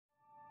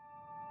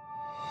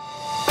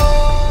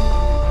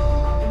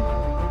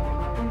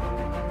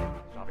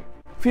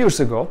few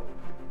years ago,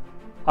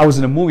 I was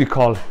in a movie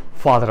called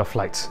Father of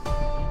Lights.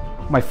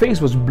 My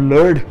face was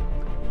blurred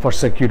for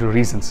security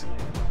reasons.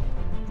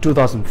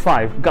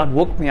 2005, God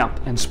woke me up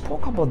and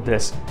spoke about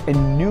this, a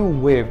new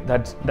wave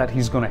that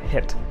He's going to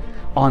hit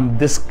on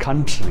this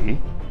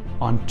country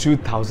on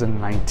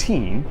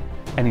 2019.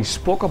 And He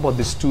spoke about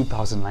this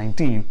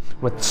 2019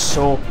 with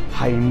so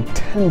high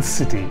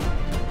intensity,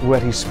 where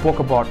He spoke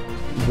about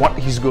what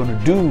He's going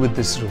to do with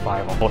this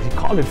revival. Well, He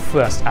called it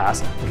first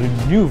as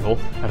Renewal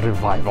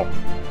Revival.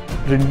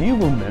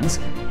 Renewal means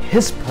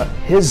His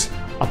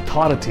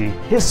authority,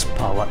 His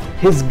power,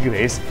 His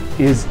grace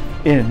is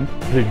in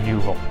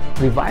renewal.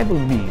 Revival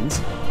means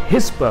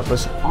His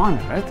purpose on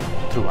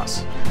earth through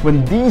us.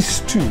 When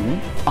these two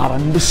are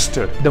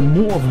understood, the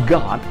move of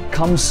God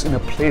comes in a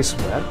place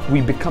where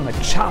we become a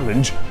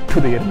challenge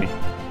to the enemy.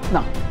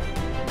 Now,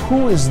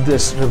 who is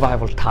this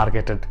revival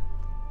targeted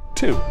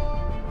to?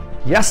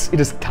 Yes, it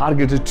is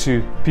targeted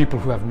to people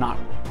who have not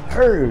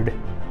heard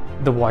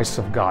the voice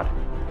of God,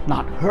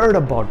 not heard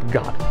about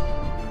God.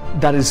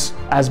 That is,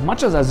 as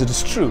much as it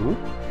is true,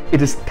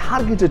 it is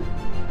targeted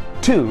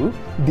to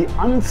the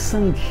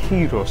unsung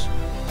heroes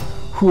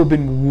who have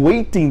been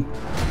waiting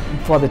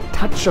for the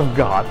touch of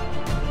God,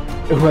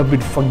 who have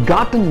been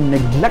forgotten,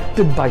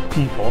 neglected by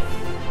people,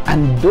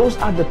 and those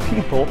are the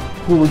people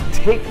who will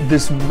take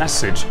this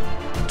message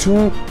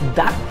to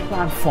that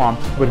platform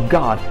where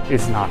God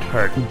is not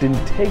heard. It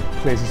didn't take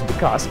places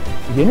because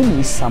the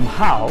enemy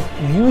somehow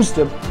used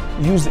the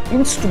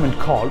instrument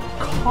called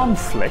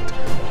conflict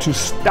to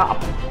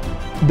stop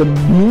the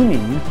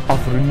meaning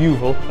of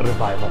renewal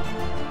revival.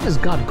 What is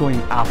God going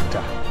after?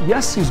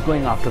 Yes, He's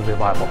going after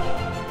revival,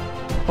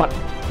 but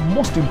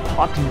most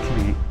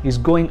importantly, He's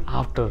going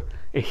after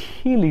a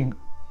healing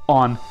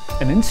on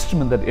an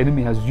instrument that the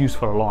enemy has used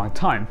for a long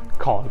time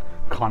called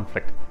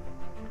conflict.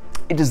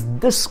 It is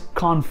this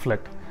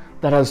conflict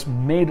that has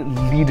made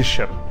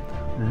leadership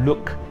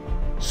look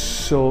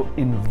so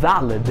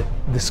invalid.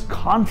 This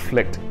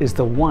conflict is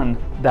the one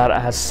that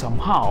has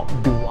somehow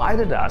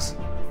divided us,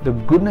 the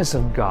goodness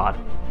of God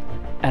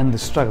and the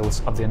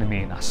struggles of the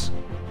enemy in us.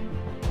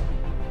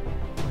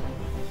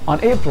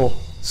 On April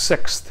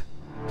 6th,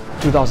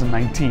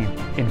 2019,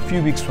 in a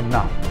few weeks from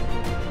now,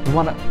 we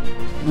want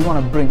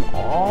to bring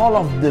all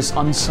of these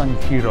unsung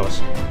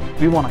heroes.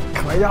 We want to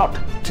cry out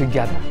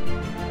together,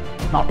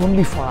 not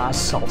only for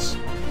ourselves,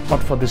 but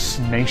for this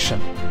nation,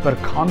 where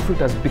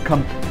conflict has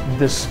become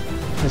this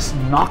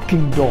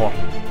knocking door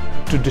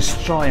to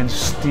destroy and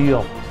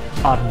steal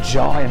our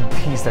joy and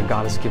peace that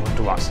God has given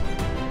to us.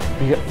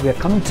 We are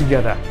coming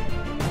together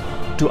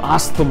to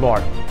ask the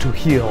Lord to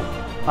heal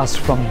us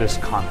from this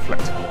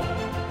conflict.